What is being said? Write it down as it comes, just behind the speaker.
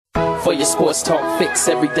For your sports talk fix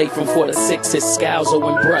every day from 4 to 6, it's Scalzo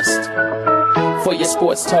and Brust. For your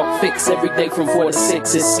sports talk fix every day from 4 to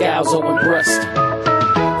 6, it's Scalzo and Brust.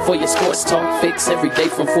 For your sports talk fix every day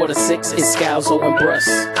from 4 to 6, it's Scalzo and Brust.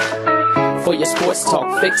 For your sports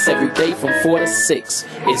talk fix every day from 4 to 6,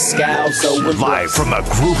 it's Scalzo and Brust. Live from the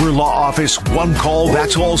Gruber Law Office One Call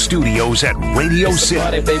That's All studios at Radio City.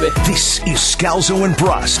 Party, baby. This is Scalzo and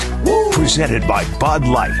Brust, presented by Bud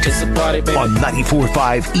Light It's a party, baby. on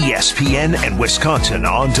 94.5 ESPN and Wisconsin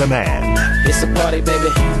On Demand. It's a party, baby.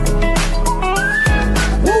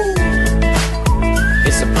 Woo!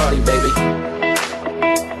 It's a party, baby.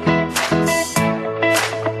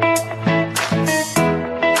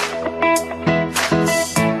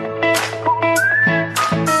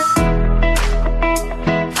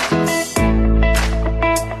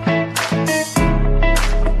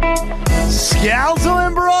 Scalzo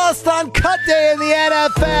and Brust on cut day in the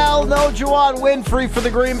NFL. No Juwan Winfrey for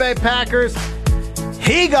the Green Bay Packers.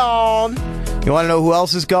 He gone. You want to know who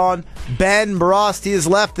else is gone? Ben Brust. He has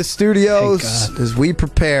left the studios as we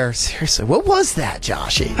prepare. Seriously, what was that,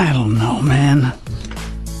 Joshy? I don't know, man.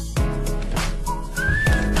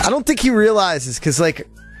 I don't think he realizes, because, like,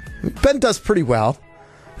 Ben does pretty well.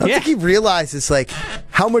 I don't think he realizes, like,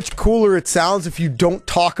 how much cooler it sounds if you don't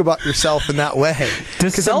talk about yourself in that way.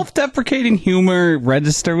 Does self-deprecating humor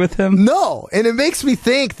register with him? No, and it makes me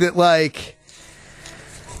think that, like,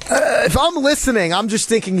 if I'm listening, I'm just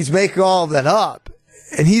thinking he's making all of that up.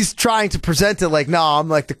 And he's trying to present it like, no, I'm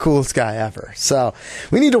like the coolest guy ever. So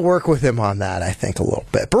we need to work with him on that, I think, a little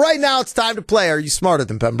bit. But right now, it's time to play Are You Smarter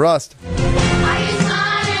Than Ben Brust?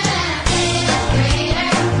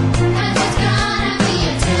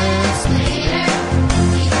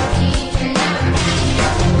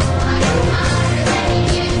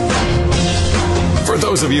 For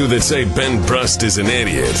those of you that say Ben Brust is an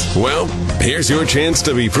idiot, well, here's your chance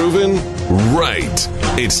to be proven right.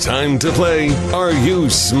 It's time to play Are You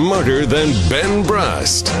Smarter Than Ben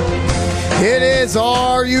Brust? It is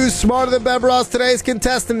Are You Smarter Than Ben Brust? Today's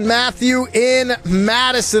contestant, Matthew in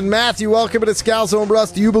Madison. Matthew, welcome to Scalzo and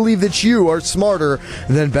Brust. Do you believe that you are smarter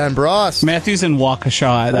than Ben Brust? Matthew's in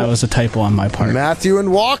Waukesha. That was a typo on my part. Matthew in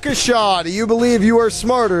Waukesha, do you believe you are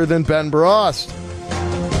smarter than Ben Brust?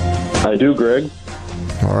 I do, Greg.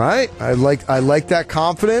 All right. I like that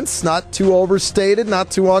confidence. Not too overstated,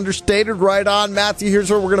 not too understated. Right on, Matthew.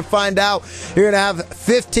 Here's what we're going to find out. You're going to have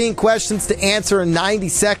 15 questions to answer in 90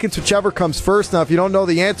 seconds, whichever comes first. Now, if you don't know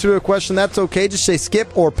the answer to a question, that's okay. Just say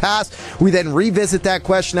skip or pass. We then revisit that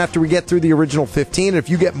question after we get through the original 15. And if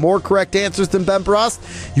you get more correct answers than Ben Brust,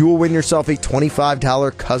 you will win yourself a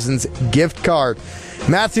 $25 Cousins gift card.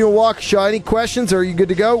 Matthew and Waukesha, any questions? Are you good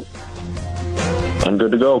to go? I'm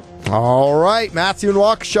good to go. All right, Matthew and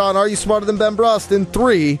Waukesha, Are You Smarter Than Ben Brust? In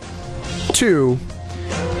 3, 2,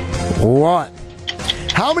 1.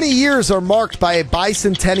 How many years are marked by a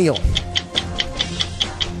bicentennial?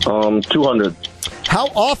 200. How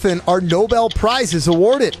often are Nobel Prizes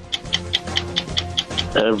awarded?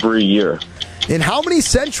 Every year. In how many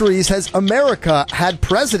centuries has America had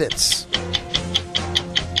presidents?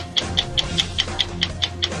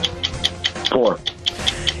 4.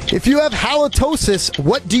 If you have halitosis,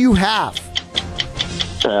 what do you have?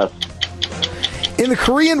 Pass. In the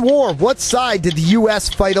Korean War, what side did the U.S.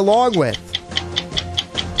 fight along with?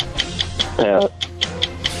 Pass.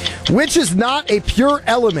 Which is not a pure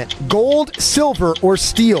element, gold, silver, or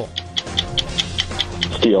steel?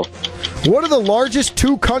 Steel. What are the largest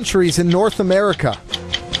two countries in North America?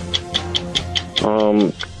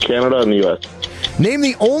 Canada and the U.S. Name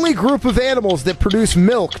the only group of animals that produce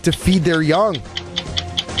milk to feed their young.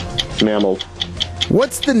 Mammals.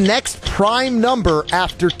 What's the next prime number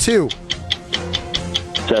after 2?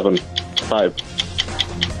 7. 5.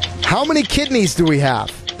 How many kidneys do we have?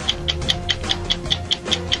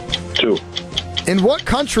 2. In what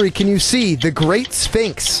country can you see the Great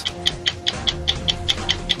Sphinx?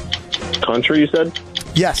 Country, you said?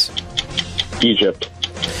 Yes. Egypt.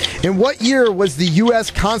 In what year was the U.S.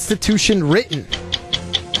 Constitution written?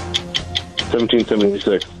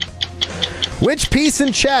 1776. Which piece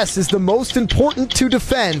in chess is the most important to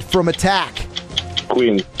defend from attack?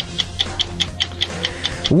 Queen.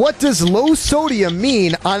 What does low sodium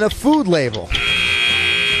mean on a food label?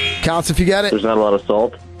 Counts if you get it. There's not a lot of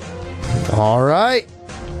salt. All right.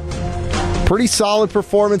 Pretty solid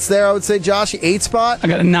performance there, I would say, Josh. 8 spot? I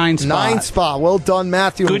got a 9 spot. 9 spot. Well done,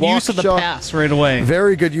 Matthew. Good use of the pass right away.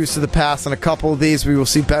 Very good use of the pass on a couple of these. We will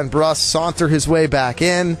see Ben Brust saunter his way back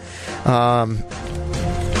in.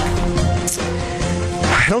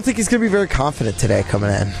 I don't think he's going to be very confident today coming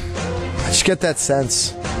in. I just get that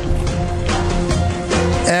sense.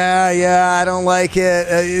 Yeah, I don't like it.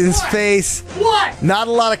 His face. What? Not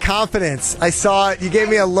a lot of confidence. I saw it. You gave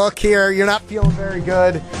me a look here. You're not feeling very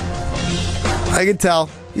good. I can tell.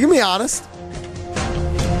 You can be honest.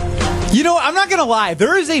 You know, I'm not going to lie.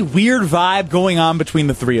 There is a weird vibe going on between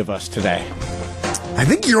the three of us today. I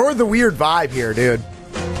think you're the weird vibe here, dude.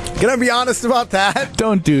 Can I be honest about that?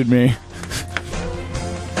 Don't dude me.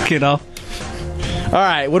 Kiddo. All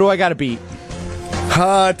right, what do I got to beat?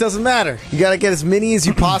 It doesn't matter. You got to get as many as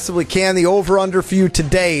you possibly can. The over-under for you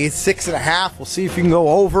today is 6.5. We'll see if you can go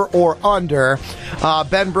over or under.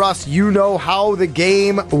 Ben Brust, you know how the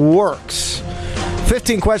game works.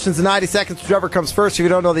 15 questions in 90 seconds. Whichever comes first. If you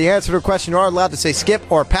don't know the answer to a question, you are allowed to say skip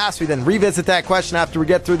or pass. We then revisit that question after we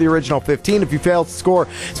get through the original 15. If you fail to score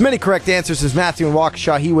as many correct answers as Matthew and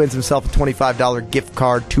Waukesha, he wins himself a $25 gift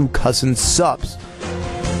card to Cousin Subs.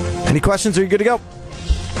 Any questions? Are you good to go?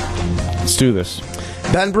 Let's do this.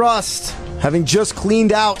 Ben Brust, having just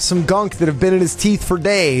cleaned out some gunk that have been in his teeth for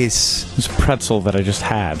days. This pretzel that I just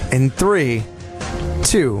had. In 3,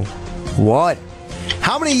 2, 1.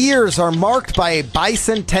 How many years are marked by a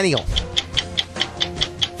bicentennial?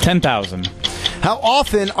 10,000. How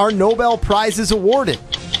often are Nobel Prizes awarded?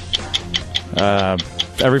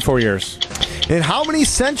 Every 4 years. In how many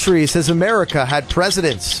centuries has America had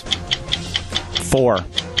presidents? 4.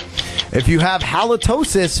 If you have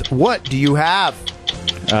halitosis, what do you have?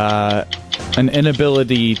 An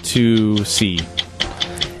inability to see.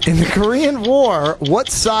 In the Korean War, what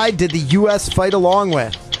side did the U.S. fight along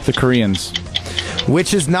with? The Koreans.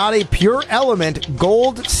 Which is not a pure element,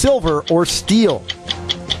 gold, silver, or steel?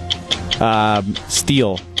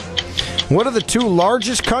 Steel. What are the 2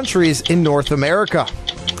 largest countries in North America?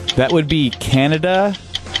 That would be Canada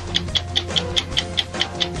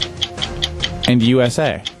and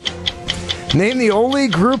USA. Name the only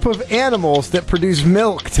group of animals that produce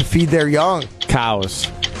milk to feed their young. Cows.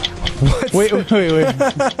 Wait. Wait.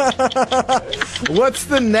 What's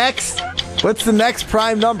the next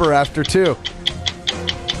prime number after 2?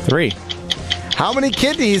 3. How many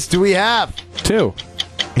kidneys do we have? 2.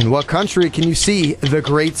 In what country can you see the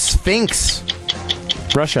Great Sphinx?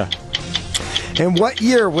 Russia. In what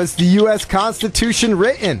year was the U.S. Constitution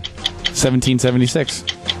written? 1776.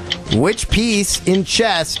 Which piece in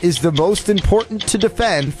chess is the most important to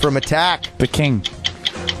defend from attack? The king.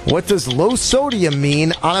 What does low sodium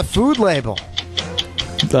mean on a food label?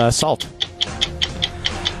 Salt.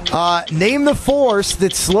 Name the force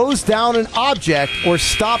that slows down an object or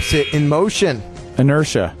stops it in motion.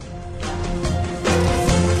 Inertia.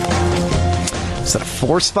 Is that a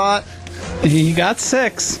 4 spot? He got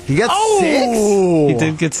 6. You got 6? He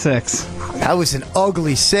did get 6. That was an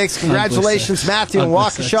ugly 6. Congratulations, 6. Matthew and Ugly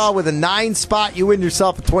Waukesha, 6. with a 9 spot. You win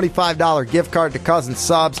yourself a $25 gift card to Cousin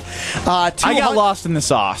Subs. I got lost in the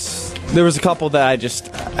sauce. There was a couple that I was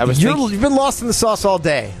thinking. You've been lost in the sauce all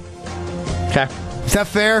day. Okay. Is that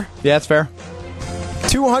fair? Yeah, that's fair.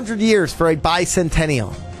 200 years for a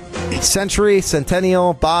bicentennial. Century,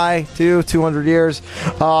 centennial, 200 years.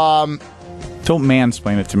 Don't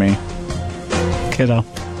mansplain it to me. Kiddo.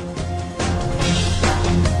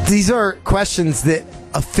 These are questions that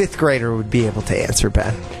a 5th grader would be able to answer,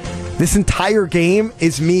 Ben. This entire game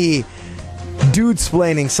is me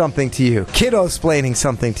dude-splaining something to you, kiddo-splaining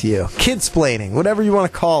something to you, kid-splaining, whatever you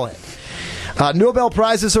want to call it. Nobel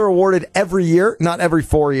Prizes are awarded every year, not every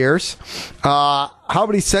 4 years. How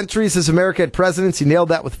many centuries has America had presidents? You nailed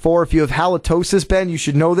that with 4. If you have halitosis, Ben, you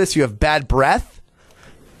should know this. You have bad breath.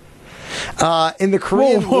 In the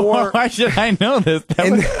Korean War... Why should I know this?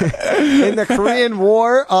 In the Korean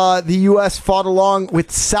War, the U.S. fought along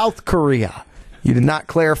with South Korea. You did not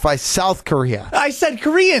clarify South Korea. I said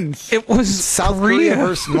Koreans. It was South Korea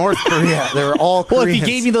versus North Korea. They were all Koreans. Well, if he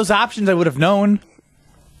gave me those options, I would have known.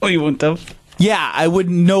 Oh, you wouldn't have? Yeah, I would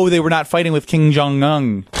know they were not fighting with Kim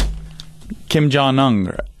Jong-un. Kim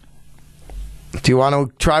Jong-un. Do you want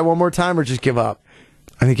to try one more time or just give up?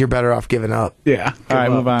 I think you're better off giving up. Yeah. All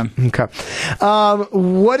right, move on. Okay.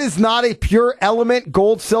 What is not a pure element?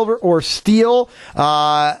 Gold, silver, or steel?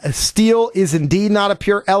 Steel is indeed not a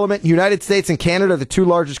pure element. United States and Canada are the 2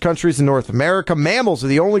 largest countries in North America. Mammals are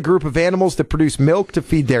the only group of animals that produce milk to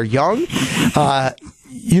feed their young.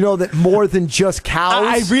 You know that more than just cows.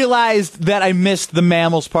 I realized that I missed the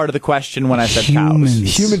mammals part of the question when I said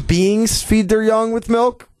cows. Human beings feed their young with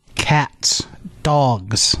milk. Cats.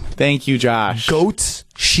 Dogs. Thank you, Josh. Goats,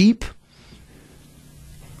 sheep,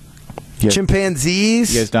 Yeah.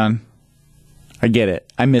 chimpanzees. You guys done? I get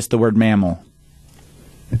it. I missed the word mammal.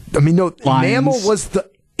 I mean, no, Lions. mammal was the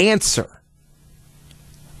answer.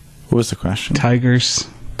 What was the question? Tigers.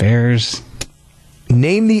 Bears.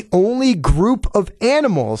 Name the only group of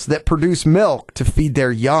animals that produce milk to feed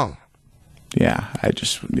their young. Yeah,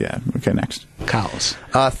 okay, next. Cows.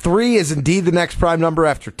 3 is indeed the next prime number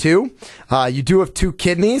after 2. You do have 2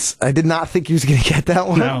 kidneys. I did not think you was going to get that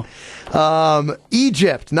one. No.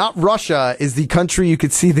 Egypt, not Russia, is the country you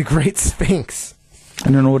could see the Great Sphinx.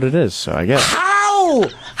 I don't know what it is, so I guess. How?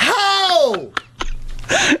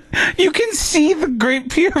 You can see the Great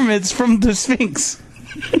Pyramids from the Sphinx.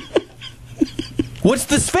 What's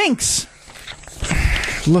the Sphinx?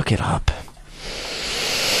 Look it up.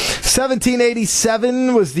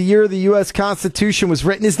 1787 was the year the U.S. Constitution was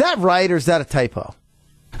written. Is that right, or is that a typo?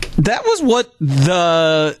 That was what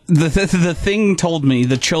the thing told me,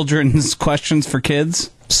 the children's questions for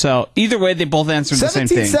kids. So either way, they both answered the same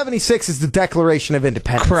thing. 1776 is the Declaration of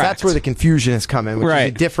Independence. Correct. That's where the confusion has come in, which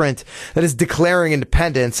Right. is different. That is declaring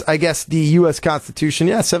independence. I guess the U.S. Constitution,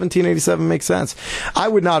 1787 makes sense. I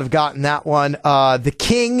would not have gotten that one. The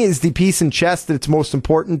king is the piece in chess that it's most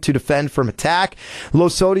important to defend from attack. Low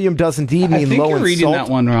sodium does indeed mean I think low you're in reading salt. that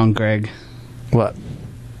one wrong, Greg. What?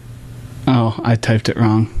 Oh, I typed it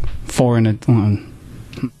wrong. 4 and a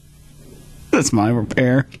 1. That's my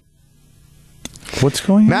repair. What's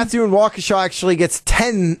going on? Matthew and Waukesha actually gets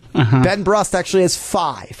 10. Ben Brust actually has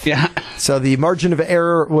 5. Yeah. So the margin of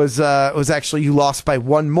error was actually you lost by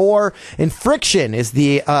 1 more. And friction is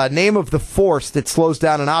the name of the force that slows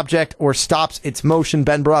down an object or stops its motion.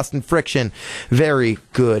 Ben Brust and friction, very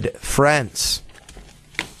good friends.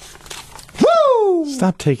 Woo!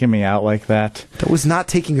 Stop taking me out like that. That was not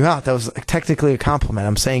taking you out. That was technically a compliment.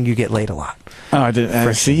 I'm saying you get laid a lot. Oh, I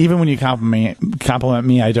did. See, even when you compliment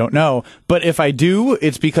me, I don't know. But if I do,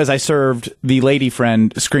 it's because I served the lady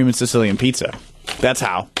friend Screamin' Sicilian Pizza. That's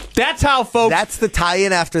how. That's how, folks. That's the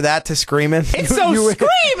tie-in after that to Screamin'. It's so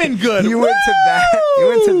screaming good. You went to that. You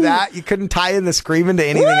went to that. You couldn't tie in the Screamin' to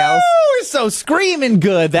anything else. It's so screaming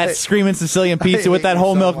good. That Screamin' Sicilian Pizza with that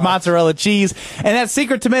whole milk mozzarella cheese and that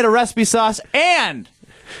secret tomato recipe sauce and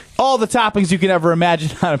all the toppings you can ever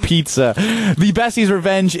imagine on a pizza. The Bessie's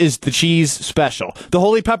Revenge is the cheese special. The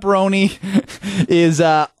holy pepperoni is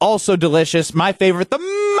also delicious. My favorite, the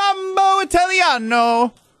Mambo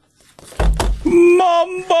Italiano.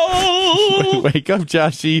 Mambo! Wake up,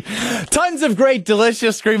 Joshy. Tons of great,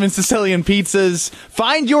 delicious Screamin' Sicilian pizzas.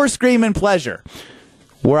 Find your Screamin' pleasure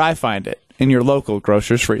where I find it, in your local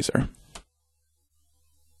grocer's freezer.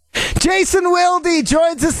 Jason Wilde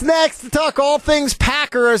joins us next to talk all things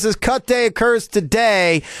Packers as cut day occurs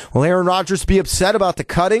today. Will Aaron Rodgers be upset about the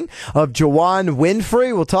cutting of Juwan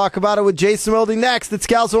Winfrey? We'll talk about it with Jason Wilde next. It's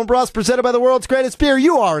Scalzo and Brust, presented by the world's greatest beer.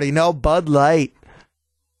 You already know, Bud Light.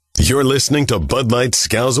 You're listening to Bud Light,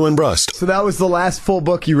 Scalzo, and Brust. So that was the last full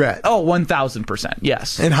book you read? Oh, 1,000%,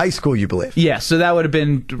 yes. In high school, you believe? Yes, so that would have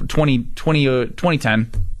been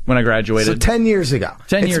 2010 when I graduated. So 10 years ago.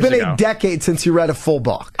 10 years It's been ago. a decade since you read a full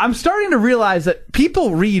book. I'm starting to realize that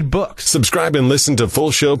people read books. Subscribe and listen to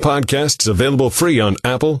full show podcasts available free on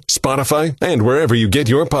Apple, Spotify, and wherever you get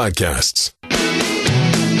your podcasts.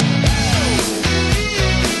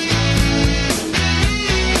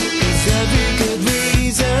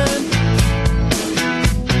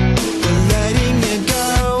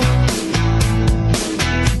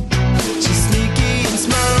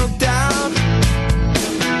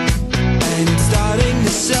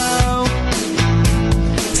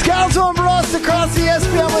 Across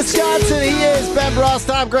ESPN Wisconsin, he is Ben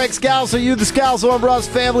Brust. I'm Greg Scalzo. You, the Scalzo and Brust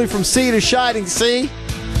family from sea to shining sea.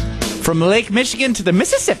 From Lake Michigan to the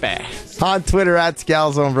Mississippi. On Twitter at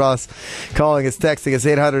Scalzo and Brust. Calling us, texting us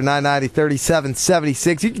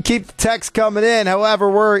 800-990-3776. You can keep the text coming in. However,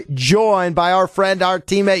 we're joined by our friend, our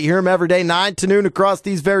teammate. You hear him every day, 9 to noon across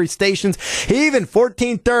these very stations. Even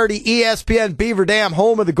 1430 ESPN Beaver Dam,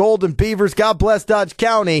 home of the Golden Beavers. God bless Dodge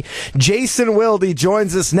County. Jason Wilde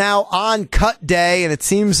joins us now on Cut Day, and it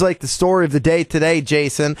seems like the story of the day today,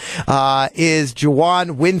 Jason, is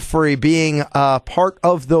Juwan Winfrey being part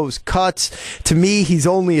of those cuts. To me, he's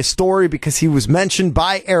only a story because he was mentioned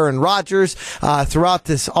by Aaron Rodgers throughout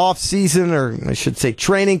this offseason, or I should say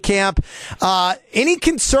training camp. Any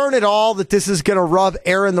concern at all that this is going to rub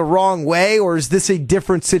Aaron the wrong way, or is this a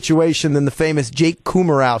different situation than the famous Jake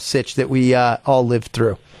Kumerow sitch that we all lived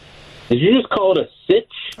through? Did you just call it a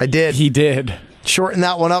sitch? I did. He did. Shorten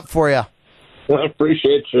that one up for you. I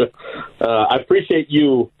appreciate you. I appreciate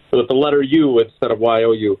you with the letter U instead of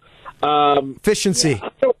Y-O-U. Efficiency.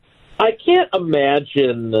 I can't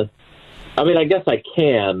imagine. I mean, I guess I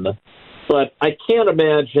can, but I can't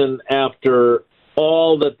imagine after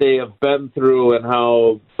all that they have been through and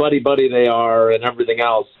how buddy-buddy they are and everything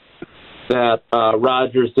else that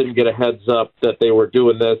Rodgers didn't get a heads up that they were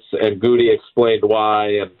doing this, and Goody explained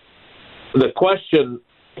why. And the question,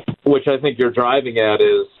 which I think you're driving at,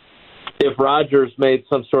 is if Rodgers made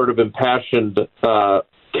some sort of impassioned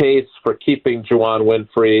case for keeping Juwan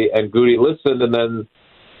Winfrey and Goody listened and then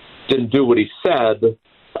didn't do what he said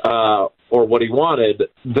or what he wanted,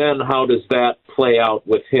 then how does that play out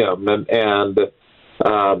with him? And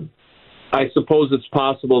I suppose it's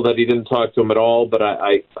possible that he didn't talk to him at all, but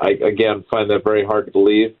I again find that very hard to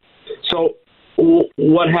believe. So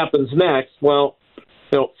what happens next? Well,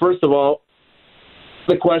 first of all,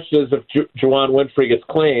 the question is if Juwan Winfrey gets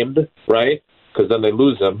claimed, right? Because then they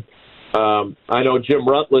lose him. I know Jim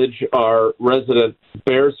Rutledge, our resident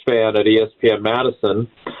Bears fan at ESPN Madison,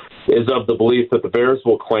 is of the belief that the Bears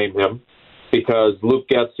will claim him because Luke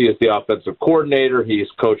Getsy is the offensive coordinator. He's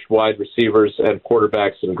coached wide receivers and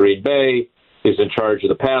quarterbacks in Green Bay. He's in charge of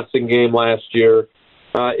the passing game last year.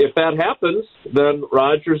 If that happens, then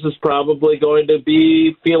Rodgers is probably going to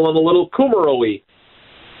be feeling a little Kumaro-y.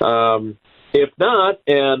 If not,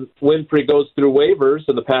 and Winfrey goes through waivers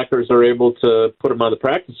and the Packers are able to put him on the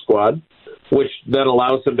practice squad, which then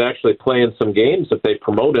allows him to actually play in some games if they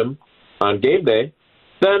promote him on game day,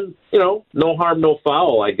 then, no harm, no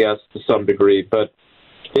foul, I guess, to some degree. But,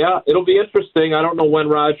 yeah, it'll be interesting. I don't know when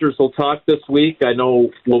Rodgers will talk this week. I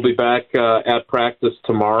know we'll be back at practice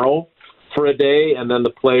tomorrow for a day, and then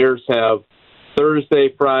the players have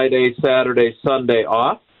Thursday, Friday, Saturday, Sunday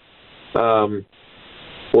off.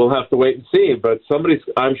 We'll have to wait and see, but somebody's,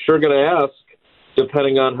 I'm sure, going to ask,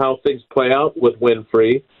 depending on how things play out with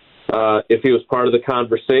Winfrey, if he was part of the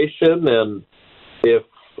conversation and if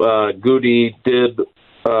Goody did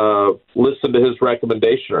listen to his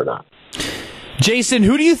recommendation or not. Jason,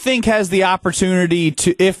 who do you think has the opportunity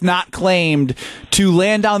to, if not claimed, to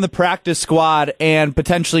land on the practice squad and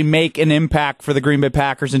potentially make an impact for the Green Bay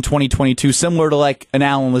Packers in 2022, similar to like an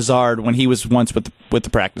Alan Lazard when he was once with the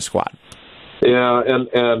practice squad? Yeah,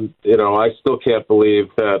 and I still can't believe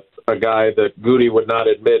that a guy that Goody would not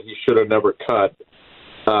admit he should have never cut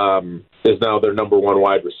is now their number one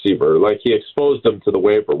wide receiver. Like, he exposed him to the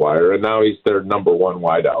waiver wire, and now he's their number one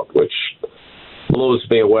wideout, which blows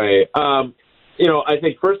me away. I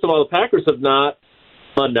think, first of all, the Packers have not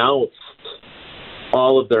announced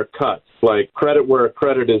all of their cuts. Like, credit where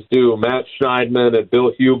credit is due. Matt Schneidman and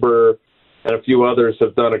Bill Huber and a few others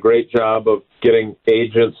have done a great job of getting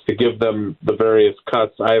agents to give them the various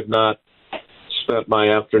cuts. I have not spent my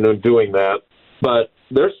afternoon doing that. But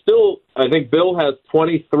there's still, I think Bill has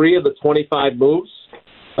 23 of the 25 moves.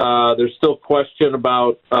 There's still question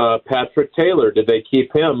about Patrick Taylor. Did they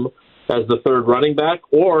keep him as the third running back,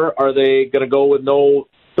 or are they going to go with no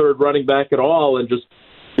third running back at all and just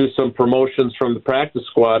do some promotions from the practice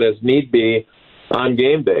squad as need be on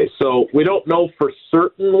game day? So we don't know for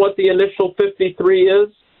certain what the initial 53 is,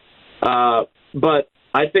 but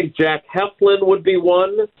I think Jack Heflin would be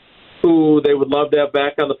one who they would love to have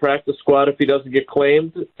back on the practice squad if he doesn't get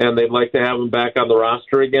claimed, and they'd like to have him back on the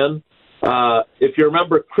roster again. If you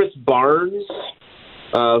remember Chris Barnes,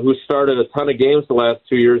 who started a ton of games the last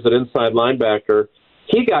 2 years at inside linebacker,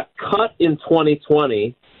 he got cut in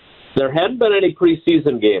 2020. There hadn't been any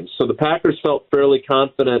preseason games, so the Packers felt fairly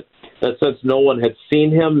confident that since no one had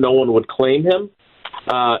seen him, no one would claim him.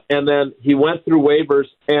 And then he went through waivers,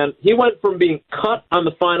 and he went from being cut on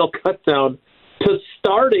the final cutdown to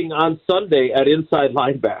starting on Sunday at inside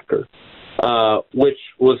linebacker, which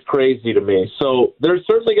was crazy to me. So there's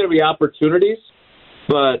certainly going to be opportunities,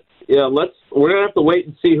 but yeah, we're going to have to wait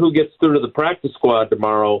and see who gets through to the practice squad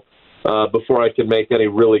tomorrow before I can make any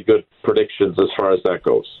really good predictions as far as that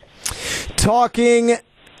goes. Talking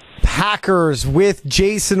Packers with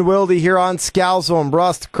Jason Wilde here on Scalzo and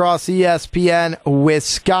Brust across ESPN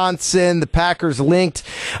Wisconsin. The Packers linked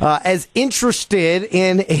as interested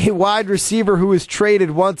in a wide receiver who was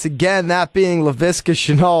traded once again, that being Laviska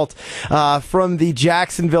Shenault from the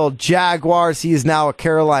Jacksonville Jaguars. He is now a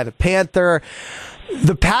Carolina Panther.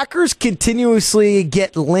 The Packers continuously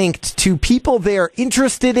get linked to people they are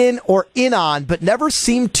interested in or in on, but never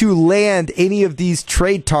seem to land any of these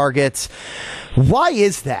trade targets. Why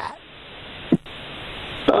is that?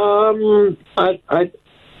 I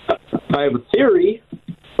have a theory,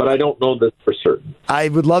 but I don't know this for certain. I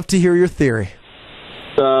would love to hear your theory.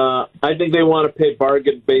 I think they want to pay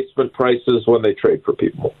bargain basement prices when they trade for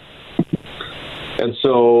people. And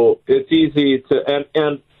so it's easy to...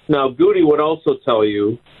 And now, Goody would also tell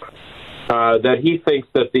you that he thinks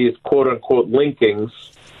that these quote-unquote linkings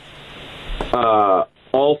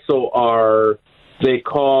also are, they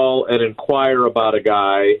call and inquire about a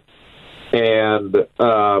guy, and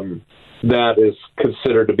that is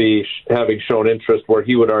considered to be having shown interest, where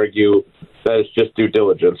he would argue that it's just due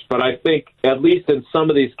diligence. But I think, at least in some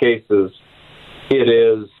of these cases, it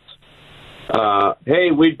is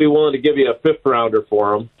hey, we'd be willing to give you a 5th rounder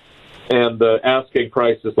for him, and the asking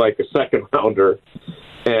price is like a 2nd rounder,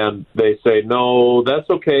 and they say, no, that's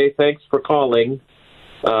okay, thanks for calling,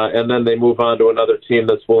 and then they move on to another team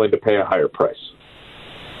that's willing to pay a higher price.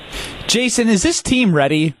 Jason, is this team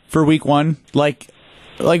ready for Week 1? No.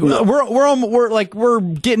 we're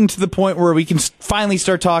getting to the point where we can finally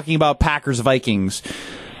start talking about Packers Vikings.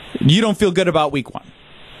 You don't feel good about Week 1?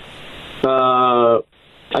 I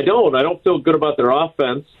don't feel good about their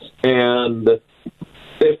offense, and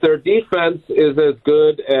if their defense is as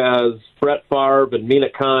good as Brett Favre and Mina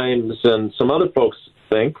Kimes and some other folks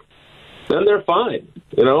think, then they're fine.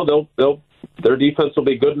 You know, their defense will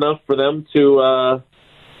be good enough for them to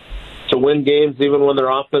win games even when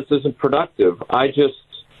their offense isn't productive.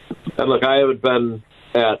 Look, I haven't been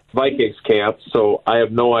at Vikings camp, so I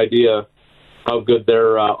have no idea how good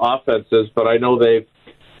their offense is, but I know they've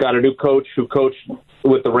got a new coach who coached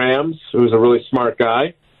with the Rams, who's a really smart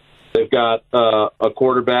guy. They've got a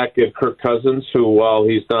quarterback in Kirk Cousins, who, while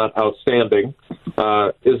he's not outstanding,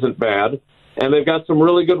 isn't bad. And they've got some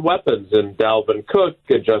really good weapons in Dalvin Cook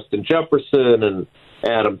and Justin Jefferson and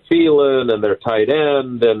Adam Thielen and their tight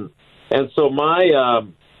end. And so my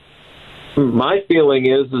feeling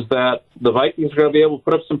is that the Vikings are going to be able to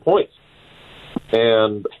put up some points.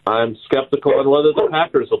 And I'm skeptical on whether the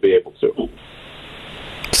Packers will be able to.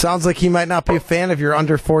 Sounds like he might not be a fan of your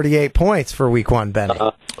under 48 points for Week 1, Benny.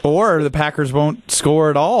 Or the Packers won't score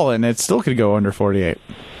at all, and it still could go under 48.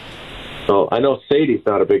 Well, I know Sadie's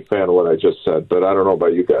not a big fan of what I just said, but I don't know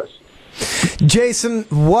about you guys. Jason,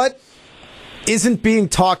 what isn't being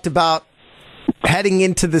talked about heading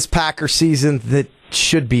into this Packer season that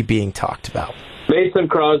should be being talked about? Mason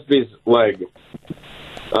Crosby's leg.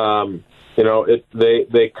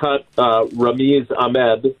 They cut Ramiz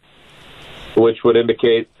Ahmed, which would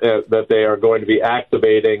indicate that they are going to be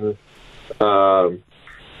activating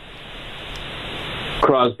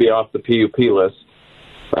Crosby off the PUP list.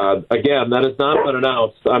 Again, that has not been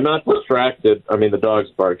announced. I'm not distracted. I mean, the dog's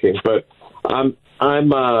barking, but I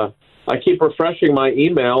keep refreshing my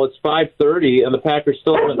email. It's 5:30, and the Packers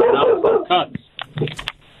still haven't announced their cuts.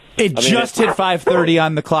 It just hit 5:30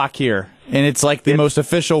 on the clock here, and it's like the most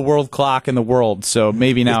official world clock in the world. So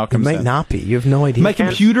maybe now it comes. It might not be. You have no idea. My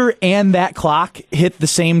computer and that clock hit the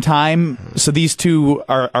same time, so these two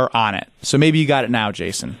are on it. So maybe you got it now,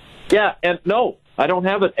 Jason. Yeah, and no, I don't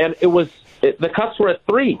have it. And the cuts were at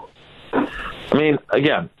 3. I mean,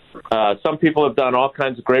 again, some people have done all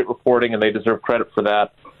kinds of great reporting, and they deserve credit for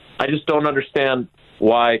that. I just don't understand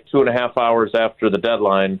why 2.5 hours after the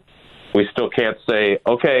deadline, we still can't say,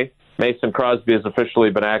 okay, Mason Crosby has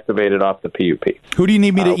officially been activated off the PUP. Who do you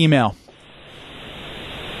need me to email?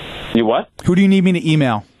 You what? Who do you need me to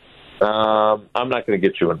email? I'm not going to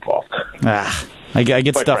get you involved. I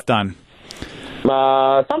get stuff done.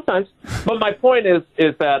 Sometimes. But my point is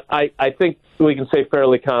that I think we can say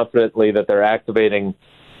fairly confidently that they're activating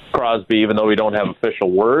Crosby, even though we don't have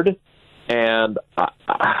official word. And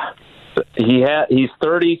he's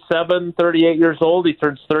 37, 38 years old. He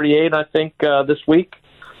turns 38, I think, this week.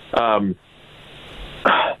 That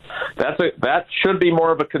should be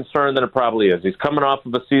more of a concern than it probably is. He's coming off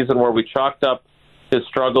of a season where we chalked up his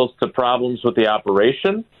struggles to problems with the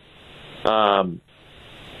operation. And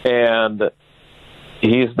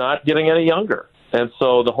he's not getting any younger. And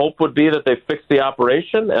so the hope would be that they fix the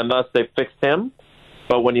operation, and thus they fixed him.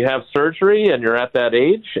 But when you have surgery and you're at that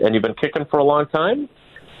age and you've been kicking for a long time,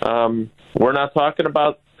 we're not talking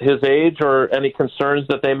about his age or any concerns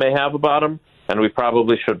that they may have about him, and we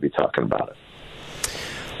probably should be talking about it.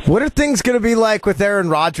 What are things going to be like with Aaron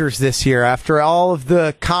Rodgers this year after all of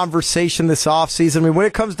the conversation this offseason? I mean, when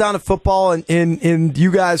it comes down to football and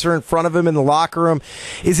you guys are in front of him in the locker room,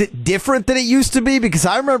 is it different than it used to be? Because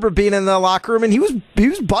I remember being in the locker room and he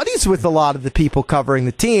was buddies with a lot of the people covering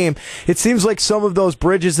the team. It seems like some of those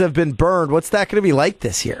bridges have been burned. What's that going to be like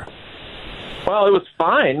this year? Well, it was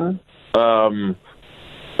fine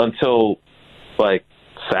until, like,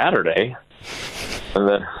 Saturday. And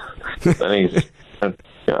then he's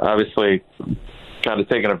obviously kind of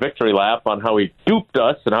taking a victory lap on how he duped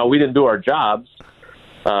us and how we didn't do our jobs.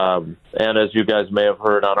 And as you guys may have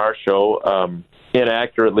heard on our show,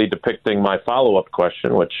 inaccurately depicting my follow-up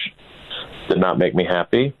question, which did not make me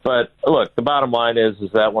happy. But look, the bottom line is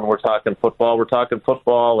that when we're talking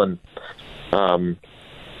football, and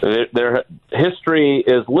their history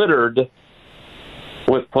is littered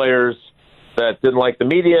with players that didn't like the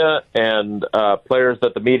media and players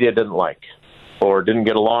that the media didn't like or didn't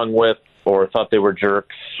get along with or thought they were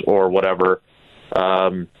jerks or whatever.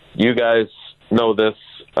 You guys know this.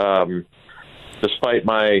 Despite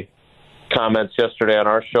my comments yesterday on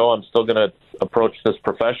our show, I'm still going to approach this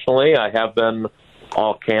professionally. I have been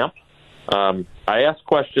all camp. I ask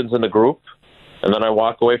questions in the group, and then I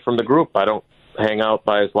walk away from the group. I don't hang out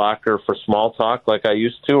by his locker for small talk like I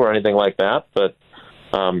used to or anything like that. But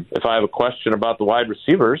if I have a question about the wide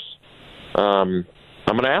receivers, I'm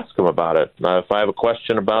going to ask him about it. If I have a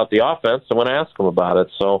question about the offense, I'm going to ask him about it.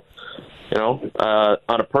 So, on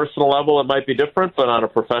a personal level, it might be different, but on a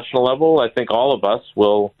professional level, I think all of us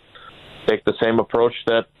will take the same approach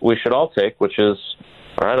that we should all take, which is,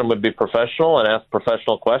 all right, I'm going to be professional and ask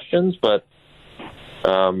professional questions, but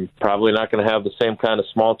probably not going to have the same kind of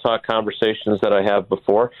small talk conversations that I have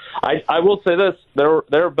before. I will say this, there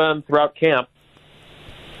have been throughout camp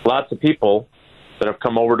lots of people that have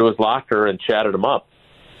come over to his locker and chatted him up.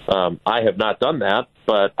 I have not done that,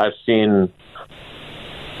 but I've seen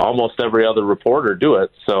almost every other reporter do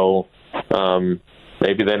it. So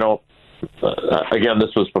maybe they don't. Again,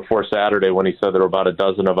 this was before Saturday when he said there were about a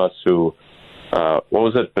dozen of us who,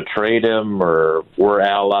 betrayed him or were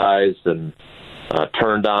allies and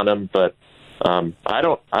turned on him. But I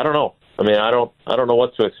don't know. I mean, I don't know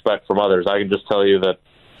what to expect from others. I can just tell you that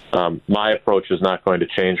my approach is not going to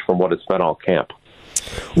change from what it's been all camp.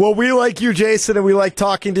 Well, we like you, Jason, and we like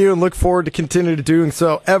talking to you and look forward to continue to doing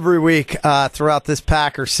so every week throughout this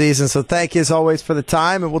Packers season. So thank you, as always, for the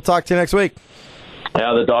time, and we'll talk to you next week.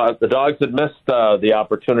 Yeah, the dogs had missed the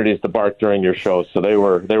opportunities to bark during your show, so they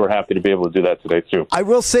were happy to be able to do that today, too. I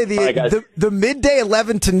will say the midday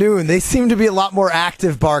 11 to noon, they seem to be a lot more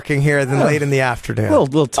active barking here than late in the afternoon. A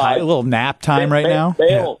little nap time now.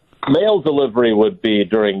 Mail delivery would be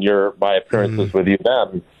during my appearances with you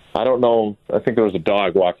then. I don't know. I think there was a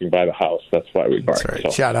dog walking by the house. That's why we barked. Right.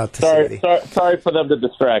 So. Shout out to Sadie. Sorry for them to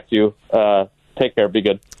distract you. Take care. Be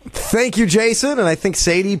good. Thank you, Jason. And I think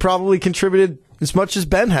Sadie probably contributed as much as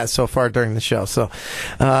Ben has so far during the show. So,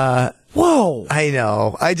 whoa! I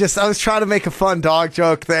know. I was trying to make a fun dog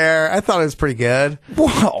joke there. I thought it was pretty good.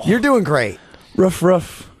 Whoa! You're doing great.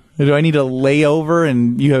 Rough. Do I need to lay over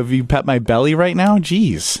and you pet my belly right now?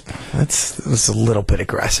 Jeez. That's a little bit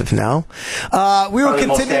aggressive now. We will Probably continue.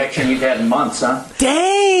 The most action you've had in months, huh?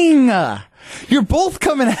 Dang! You're both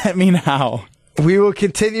coming at me now. We will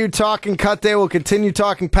continue talking Cut Day. We'll continue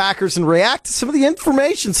talking Packers and react to some of the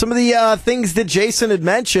information, some of the things that Jason had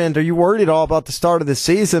mentioned. Are you worried at all about the start of the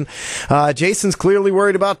season? Jason's clearly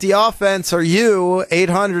worried about the offense. Are you?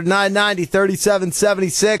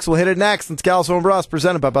 800-990-3776. We'll hit it next. It's Scalzo and Brust,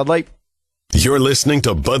 presented by Bud Light. You're listening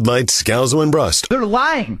to Bud Light, Scalzo, and Brust. They're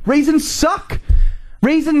lying. Raisins suck.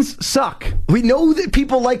 Raisins suck. We know that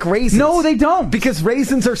people like raisins. No, they don't. Because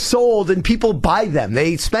raisins are sold and people buy them.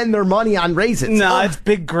 They spend their money on raisins. No, it's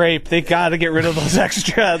Big Grape. They got to get rid of those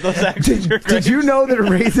extra grapes. Did you know that a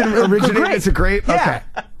raisin originated as a grape? Yeah.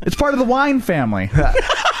 Okay. It's part of the wine family.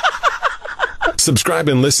 Subscribe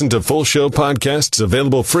and listen to full show podcasts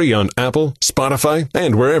available free on Apple, Spotify,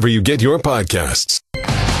 and wherever you get your podcasts.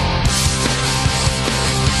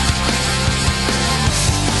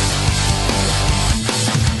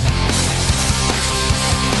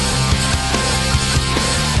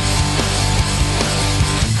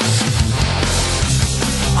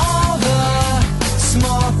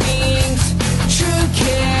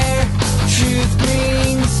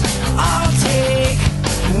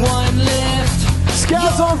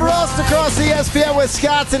 Scalzo and Brust across ESPN with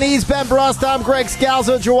Scott and E's Ben Brust. I'm Greg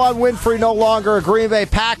Scalzo. Juwan Winfrey no longer a Green Bay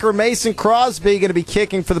Packer. Mason Crosby going to be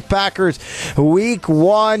kicking for the Packers week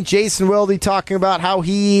 1. Jason Wilde talking about how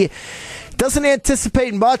he doesn't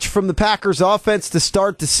anticipate much from the Packers offense to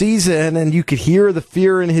start the season, and you could hear the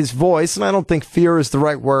fear in his voice, and I don't think fear is the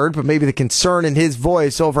right word, but maybe the concern in his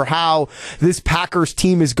voice over how this Packers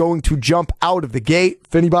team is going to jump out of the gate.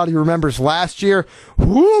 If anybody remembers last year,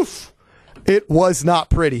 woof! It was not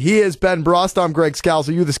pretty. He is Ben Brust. I'm Greg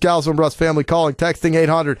Scalzo. You, the Scalzo and Brust family, calling, texting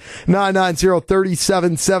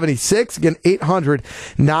 800-990-3776. Again,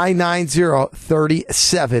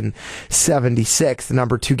 800-990-3776. The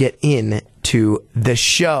number to get in to the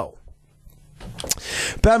show.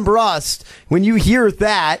 Ben Brust, when you hear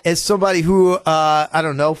that, as somebody who,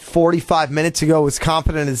 45 minutes ago was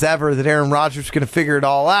confident as ever that Aaron Rodgers was going to figure it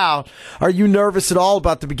all out, are you nervous at all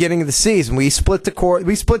about the beginning of the season? We split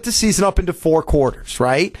the season up into 4 quarters,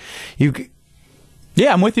 right?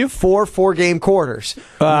 Yeah, I'm with you. 4 game quarters.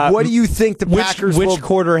 What do you think the Packers Which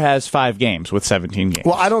quarter has 5 games with 17 games?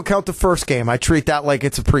 Well, I don't count the first game. I treat that like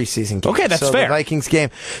it's a preseason game. Okay, that's fair. The Vikings game.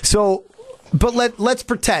 But let's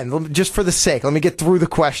pretend, just for the sake, let me get through the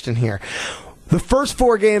question here. The first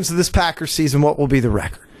 4 games of this Packers season, what will be the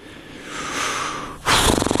record?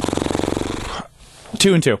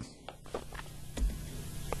 2-2.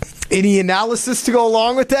 Any analysis to go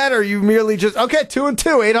along with that, or are you merely just, okay,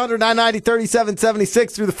 2-2,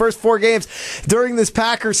 800-990-3776 through the first 4 games during this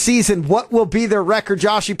Packers season? What will be their record?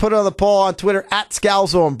 Josh, you put it on the poll on Twitter, at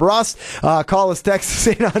Scalzo and Brust. Call us, text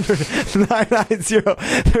us,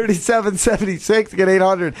 800-990-3776. Get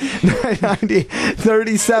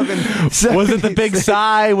 800-990-3776. Was it the big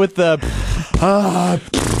sigh with the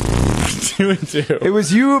 2-2? It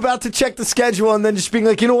was you about to check the schedule and then just being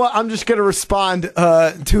like, you know what, I'm just going to respond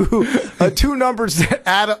to 2 numbers that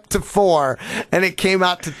add up to 4, and it came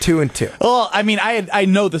out to 2-2. Well, I mean, I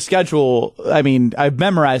know the schedule. I mean, I've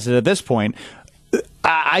memorized it at this point.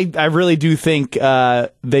 I really do think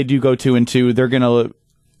they do go 2-2. They're going to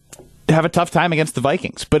have a tough time against the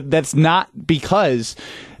Vikings, but that's not because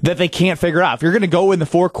that they can't figure out. If you're going to go in the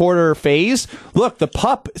 4-quarter phase, look, the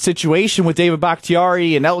PUP situation with David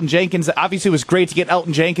Bakhtiari and Elton Jenkins, obviously it was great to get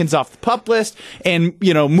Elton Jenkins off the PUP list and,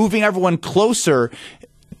 moving everyone closer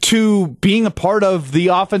to being a part of the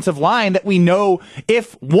offensive line that we know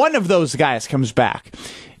if one of those guys comes back,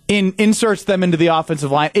 inserts them into the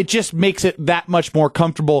offensive line, it just makes it that much more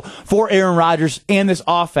comfortable for Aaron Rodgers and this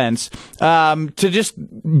offense to just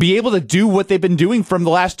be able to do what they've been doing from the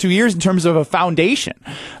last 2 years in terms of a foundation.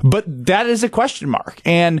 But that is a question mark.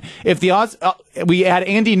 And if the odds, we had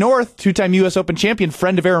Andy North, 2-time U.S. Open champion,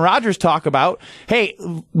 friend of Aaron Rodgers, talk about, hey,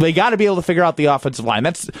 they got to be able to figure out the offensive line.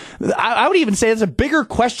 I would even say that's a bigger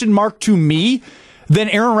question mark to me than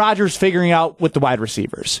Aaron Rodgers figuring out with the wide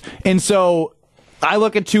receivers. And so I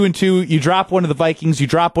look at 2-2. You drop one of the Vikings, you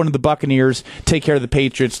drop one of the Buccaneers, take care of the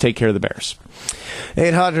Patriots, take care of the Bears.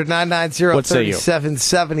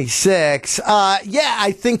 800-990-3776.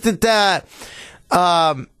 I think that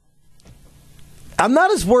I'm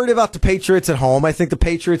not as worried about the Patriots at home. I think the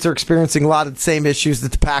Patriots are experiencing a lot of the same issues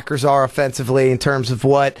that the Packers are offensively in terms of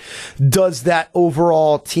what does that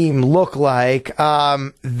overall team look like.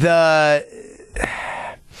 At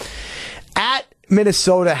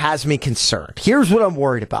Minnesota has me concerned. Here's what I'm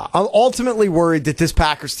worried about. I'm ultimately worried that this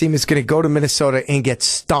Packers team is going to go to Minnesota and get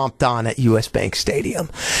stomped on at US Bank Stadium.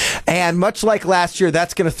 And much like last year,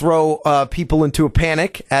 that's going to throw people into a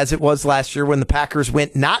panic, as it was last year when the Packers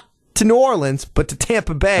went not to New Orleans, but to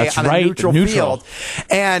Tampa Bay on a neutral field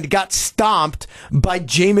and got stomped by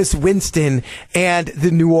Jameis Winston and the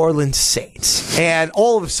New Orleans Saints. And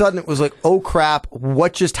all of a sudden it was like, oh crap,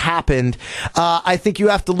 what just happened? I think you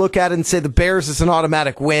have to look at it and say the Bears is an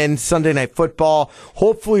automatic win, Sunday Night Football.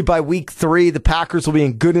 Hopefully by week 3, the Packers will be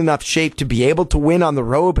in good enough shape to be able to win on the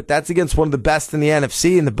road, but that's against one of the best in the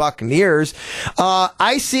NFC and the Buccaneers.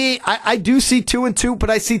 I do see 2-2, but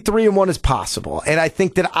I see 3-1 as possible. And I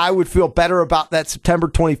think that I would feel better about that September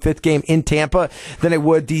 25th game in Tampa than I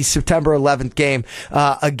would the September 11th game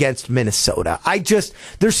against Minnesota.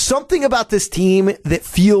 There's something about this team that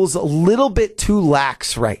feels a little bit too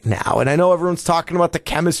lax right now. And I know everyone's talking about the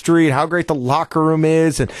chemistry and how great the locker room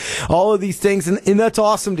is and all of these things. And that's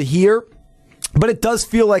awesome to hear. But it does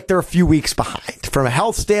feel like they're a few weeks behind from a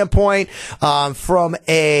health standpoint, from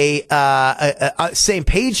a same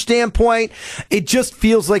page standpoint. It just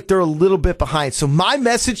feels like they're a little bit behind. So my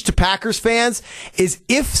message to Packers fans is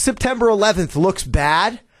if September 11th looks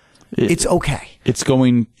bad, it's okay. It's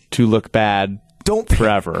going to look bad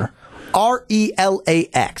forever.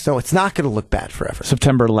 RELAX. No, it's not going to look bad forever.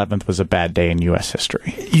 September 11th was a bad day in U.S.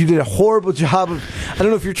 history. You did a horrible job of, I don't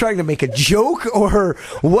know if you're trying to make a joke or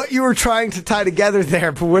what you were trying to tie together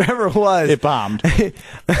there, but whatever it was. It bombed.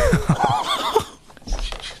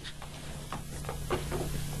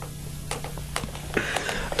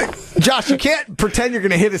 Josh, you can't pretend you're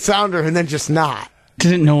going to hit a sounder and then just not.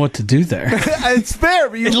 Didn't know what to do there. It's fair,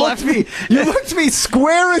 but you looked me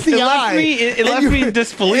square in the eye. It left me in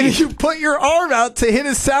disbelief. And you put your arm out to hit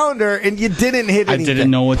a sounder, and you didn't hit anything. I didn't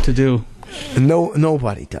know what to do. No,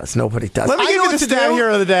 nobody does. Nobody does. Let me give you the stat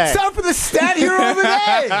hero of the day. It's time for the stat hero of the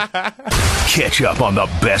day. Catch up on the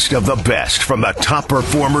best of the best from the top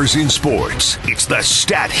performers in sports. It's the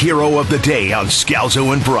Stat Hero of the Day on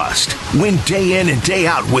Scalzo and Brust. Win day in and day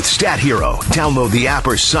out with Stat Hero. Download the app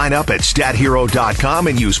or sign up at stathero.com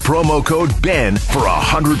and use promo code BEN for a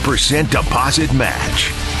 100% deposit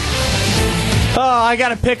match. Oh, I got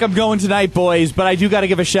to pick 'em going tonight, boys, but I do got to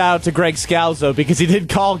give a shout out to Greg Scalzo because he did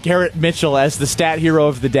call Garrett Mitchell as the stat hero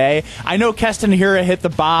of the day. I know Keston Hiura hit the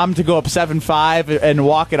bomb to go up 7-5 and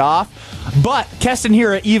walk it off, but Keston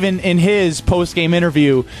Hiura, even in his post-game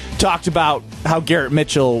interview, talked about how Garrett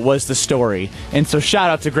Mitchell was the story. And so shout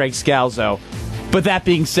out to Greg Scalzo. But that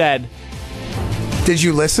being said... Did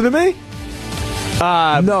you listen to me?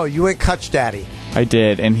 No, you went Kutch Daddy. I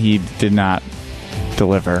did, and he did not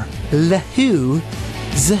deliver. Lahu.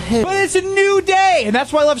 But it's a new day, and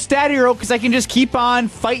that's why I love Stat Hero, because I can just keep on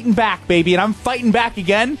fighting back, baby, and I'm fighting back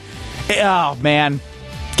again. Oh, man.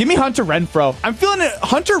 Give me Hunter Renfrow. I'm feeling it.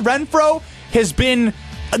 Hunter Renfrow has been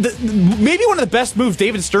maybe one of the best moves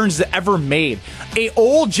David Stearns has ever made. A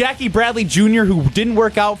old Jackie Bradley Jr. who didn't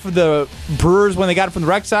work out for the Brewers when they got it from the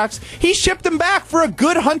Red Sox, he shipped him back for a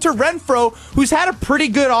good Hunter Renfrow who's had a pretty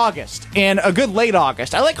good August and a good late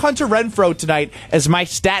August. I like Hunter Renfrow tonight as my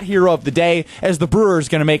stat hero of the day, as the Brewers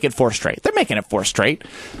going to make it 4 straight. They're making it 4 straight.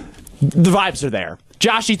 The vibes are there.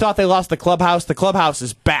 Joshy thought they lost the clubhouse. The clubhouse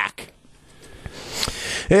is back.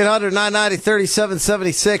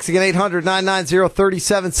 800-990-3776. Again,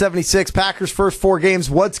 800-990-3776. Packers' first 4 games.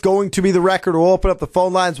 What's going to be the record? We'll open up the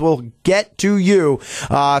phone lines. We'll get to you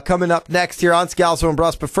coming up next here on Scalzo and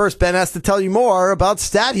Brust. But first, Ben has to tell you more about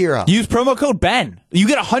Stat Hero. Use promo code BEN. You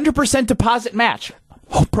get a 100% deposit match.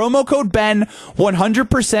 Promo code BEN,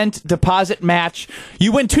 100% deposit match.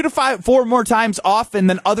 You win 2 to 4 more times often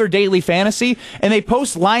than other daily fantasy, and they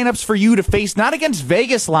post lineups for you to face not against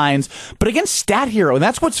Vegas lines, but against Stat Hero, and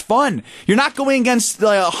that's what's fun. You're not going against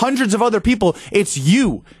hundreds of other people. It's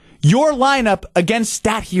you, your lineup against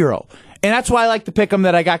Stat Hero. And that's why I like the pick 'em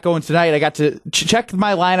that I got going tonight. I got to check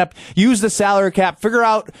my lineup, use the salary cap, figure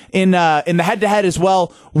out in the head-to-head as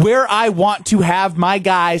well where I want to have my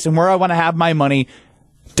guys and where I want to have my money.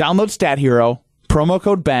 Download Stat Hero, promo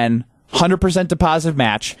code BEN, 100% deposit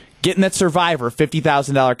match. Get in that Survivor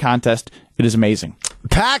 $50,000 contest. It is amazing.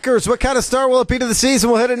 Packers, what kind of start will it be to the season?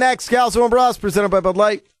 We'll hit it next. Scalzo and Brust, presented by Bud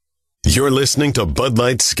Light. You're listening to Bud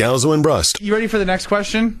Light, Scalzo, and Brust. You ready for the next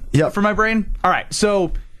question? Yeah. For my brain? All right.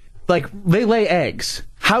 So, they lay eggs.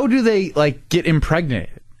 How do they, get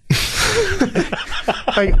impregnated?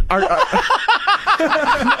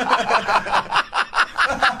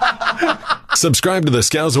 Subscribe to the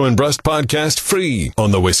Scalzo and Brust podcast free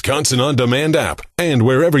on the Wisconsin On Demand app and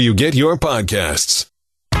wherever you get your podcasts.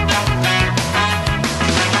 Have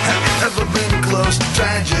you ever been close to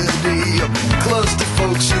tragedy or close to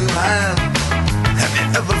folks you have? Have you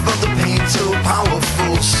ever felt the pain so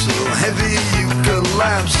powerful, so heavy you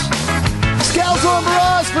collapse? Scalzo and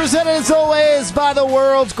Brust, presented as always by the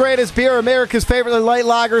world's greatest beer, America's favorite light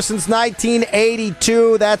lager since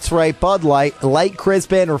 1982. That's right, Bud Light. Light,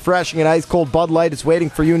 crisp, and refreshing. An ice-cold Bud Light is waiting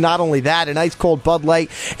for you. Not only that, an ice-cold Bud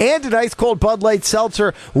Light and an ice-cold Bud Light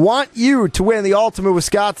Seltzer want you to win the ultimate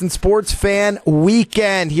Wisconsin sports fan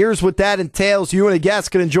weekend. Here's what that entails. You and a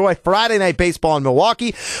guest can enjoy Friday night baseball in Milwaukee,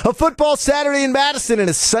 a football Saturday in Madison, and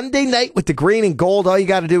a Sunday night with the green and gold. All you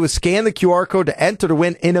got to do is scan the QR code to enter to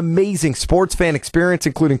win an amazing sports fan experience,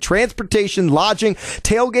 including transportation, lodging,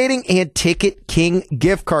 tailgating, and Ticket King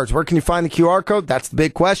gift cards. Where can you find the QR code? That's the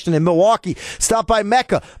big question. In Milwaukee, stop by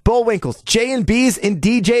Mecca, Bullwinkle's, J&B's, and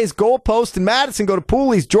DJ's Goalpost. In Madison, go to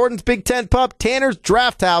Pooley's, Jordan's Big Ten Pub, Tanner's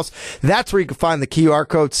Draft House. That's where you can find the QR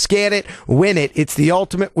code. Scan it, win it. It's the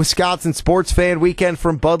ultimate Wisconsin sports fan weekend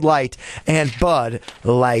from Bud Light and Bud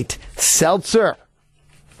Light Seltzer.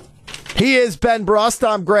 He is Ben Brust.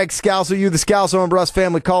 I'm Greg Scalzo. You, the Scalzo and Brust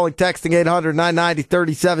family, calling, texting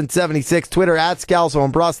 800-990-3776. Twitter at Scalzo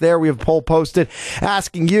and Brust. There we have a poll posted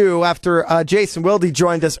asking you, after Jason Wilde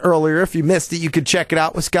joined us earlier. If you missed it, you can check it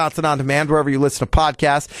out, Wisconsin On Demand, wherever you listen to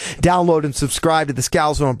podcasts. Download and subscribe to the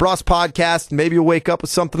Scalzo and Brust podcast. Maybe you'll wake up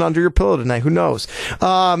with something under your pillow tonight. Who knows?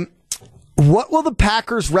 What will the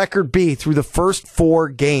Packers' record be through the first 4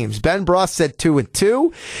 games? Ben Brust said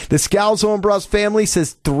 2-2. The Scalzo and Brust family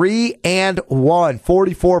says 3-1.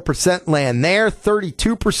 44% land there.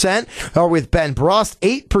 32% are with Ben Brust.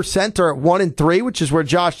 8% are at 1-3, which is where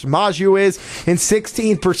Josh DiMaggio is. And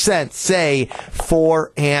 16% say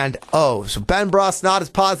 4-0. So Ben Brust not as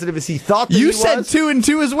positive as he thought that he was. You said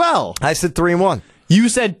 2-2 as well. I said 3-1. You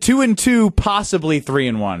said 2-2, possibly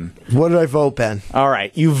 3-1. What did I vote, Ben? All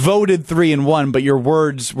right, you voted 3-1, but your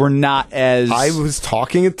words were not as I was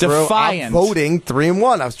talking it through. defiant. I'm voting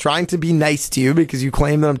 3-1. I was trying to be nice to you because you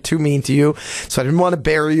claim that I'm too mean to you. So I didn't want to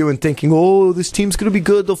bury you and thinking, oh, this team's going to be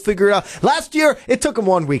good. They'll figure it out. Last year, it took them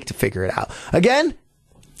 1 week to figure it out. Again,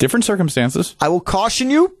 different circumstances. I will caution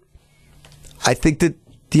you. I think that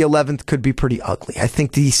the 11th could be pretty ugly. I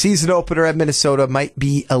think the season opener at Minnesota might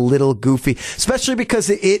be a little goofy, especially because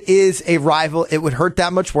it is a rival. It would hurt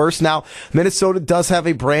that much worse. Now, Minnesota does have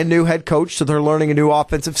a brand new head coach, so they're learning a new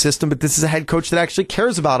offensive system, but this is a head coach that actually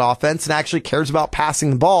cares about offense and actually cares about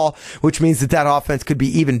passing the ball, which means that offense could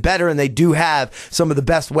be even better, and they do have some of the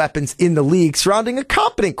best weapons in the league surrounding a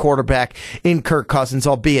competent quarterback in Kirk Cousins,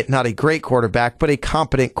 albeit not a great quarterback, but a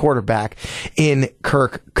competent quarterback in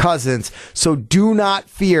Kirk Cousins. So do not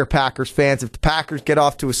fear, Packers fans. If the Packers get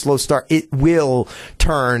off to a slow start, it will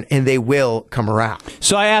turn and they will come around.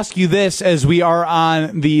 So I ask you this as we are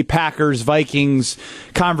on the Packers-Vikings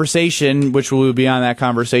conversation, which we'll be on that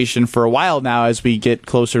conversation for a while now as we get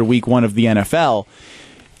closer to week 1 of the NFL.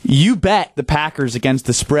 You bet the Packers against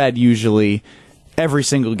the spread usually every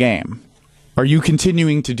single game. Are you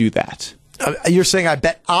continuing to do that? You're saying I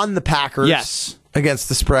bet on the Packers? Yes. Against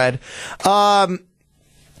the spread.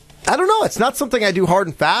 I don't know. It's not something I do hard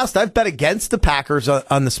and fast. I've bet against the Packers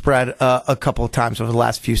on the spread a couple of times over the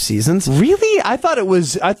last few seasons. Really? I thought it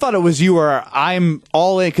was you or I'm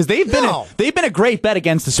all in because they've been a great bet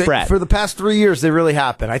against the spread for the past 3 years. They really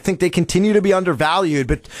have been. I think they continue to be undervalued,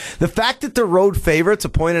 but the fact that they're road favorites,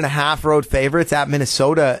 1.5 road favorites at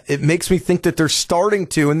Minnesota, it makes me think that they're starting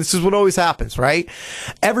to. And this is what always happens, right?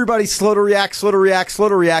 Everybody's slow to react,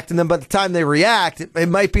 and then by the time they react, it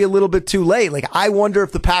might be a little bit too late. Like I wonder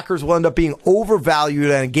if the Packers will end up being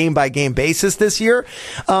overvalued on a game-by-game basis this year.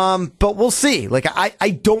 But we'll see. Like, I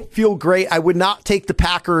don't feel great. I would not take the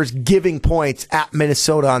Packers giving points at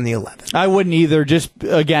Minnesota on the 11th. I wouldn't either. Just,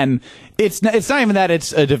 again, it's not even that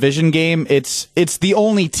it's a division game. It's the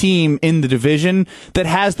only team in the division that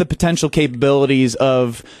has the potential capabilities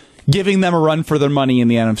of giving them a run for their money in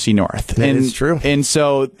the NFC North. That is true. And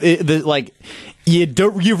so,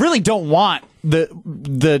 you really don't want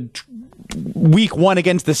the week 1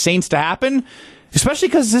 against the Saints to happen, especially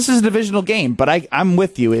because this is a divisional game. But I'm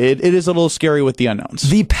with you. It is a little scary with the unknowns.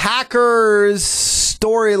 The Packers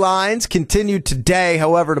storylines continue today.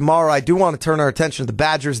 However, tomorrow I do want to turn our attention to the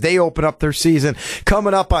Badgers. They open up their season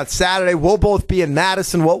coming up on Saturday. We'll both be in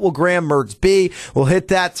Madison. What will Graham Mertz be? We'll hit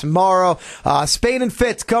that tomorrow. Spain and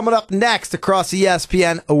Fitz coming up next across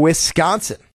ESPN Wisconsin.